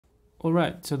All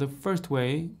right, so the first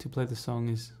way to play the song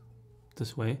is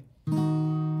this way.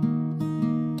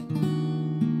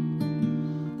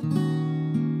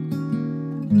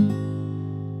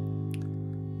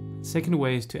 Second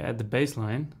way is to add the bass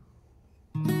line.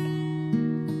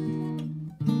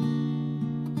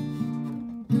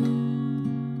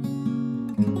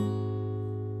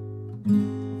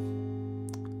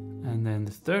 And then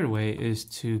the third way is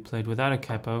to play it without a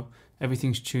capo.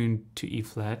 Everything's tuned to E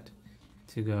flat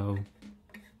to go.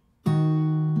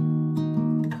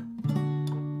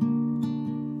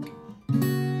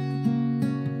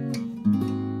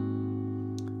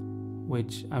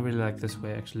 Which I really like this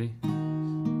way actually.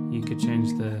 You could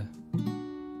change the,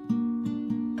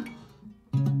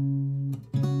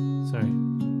 sorry.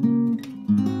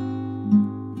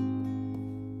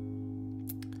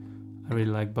 I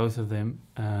really like both of them,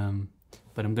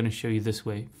 but I'm going to show you this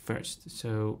way first.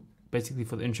 So basically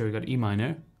for the intro we got E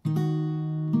minor,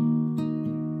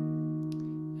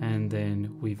 and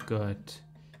then we've got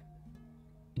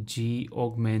G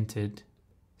augmented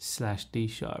 / D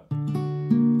sharp.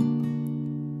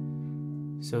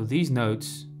 So these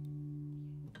notes,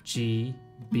 G,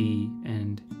 B,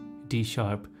 and D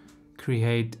sharp,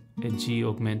 create a G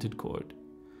augmented chord,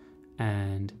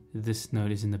 and this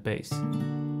note is in the bass,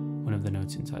 one of the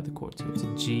notes inside the chord, so it's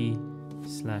a G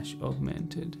 /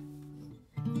 augmented.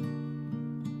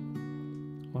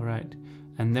 All right,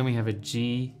 and then we have a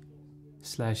G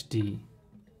 / D,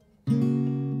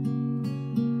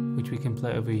 which we can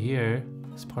play over here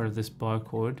as part of this bar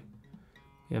chord.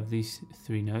 We have these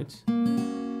three notes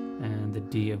and the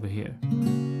D over here.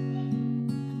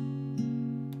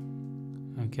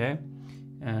 Okay,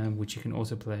 which you can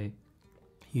also play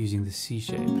using the C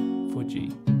shape for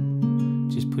G,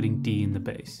 just putting D in the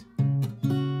bass.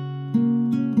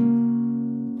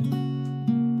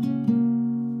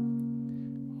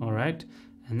 All right,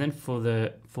 and then for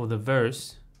the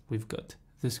verse, we've got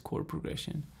this chord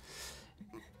progression.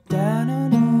 G,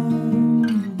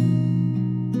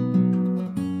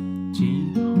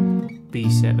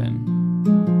 B7.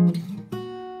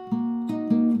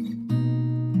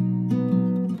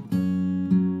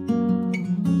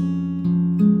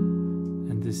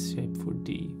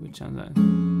 Sounds like.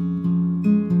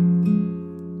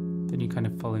 Then you're kind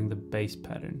of following the bass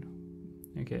pattern.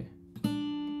 Okay.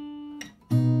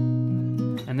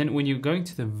 And then when you're going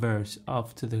to the verse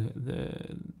after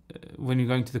when you're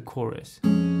going to the chorus,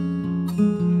 then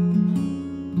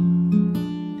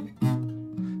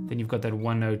you've got that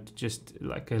one note, just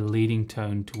like a leading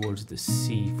tone towards the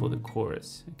C for the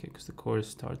chorus. Okay, because the chorus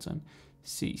starts on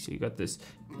C. So you got this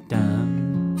down.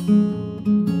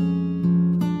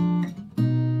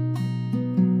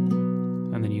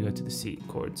 To the C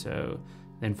chord. So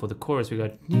then for the chorus we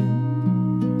got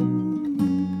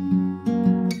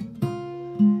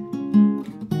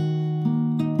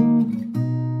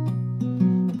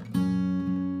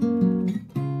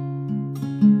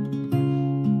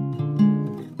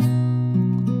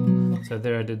so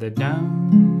there I did the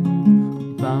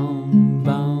down, boom,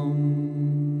 boom,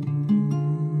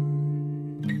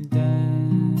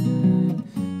 down.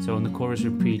 So on the chorus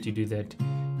repeat you do that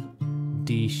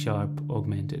D sharp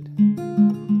augmented.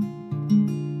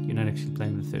 You're not actually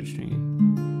playing the third string,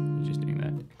 you're just doing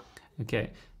that.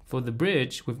 Okay, for the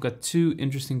bridge, we've got two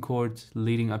interesting chords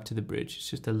leading up to the bridge. It's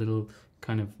just a little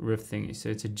kind of riff thingy. So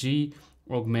it's a G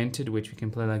augmented, which we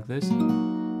can play like this.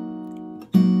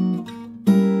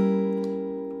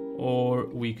 Or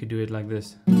we could do it like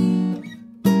this.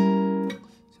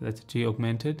 So that's a G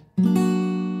augmented.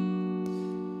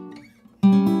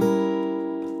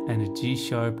 And a G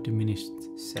sharp diminished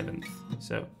 7th.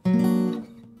 So, and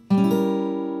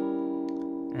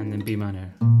then B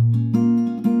minor,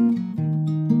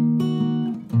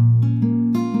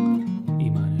 E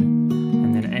minor,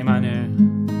 and then A minor,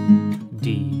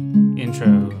 D,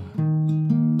 intro.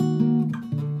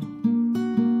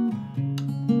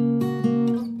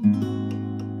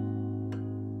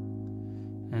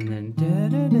 And then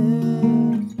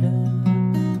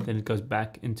then it goes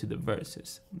back into the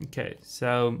verses. Okay,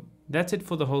 so that's it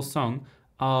for the whole song.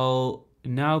 I'll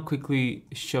now quickly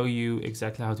show you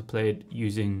exactly how to play it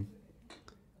using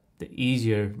the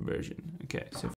easier version. Okay, so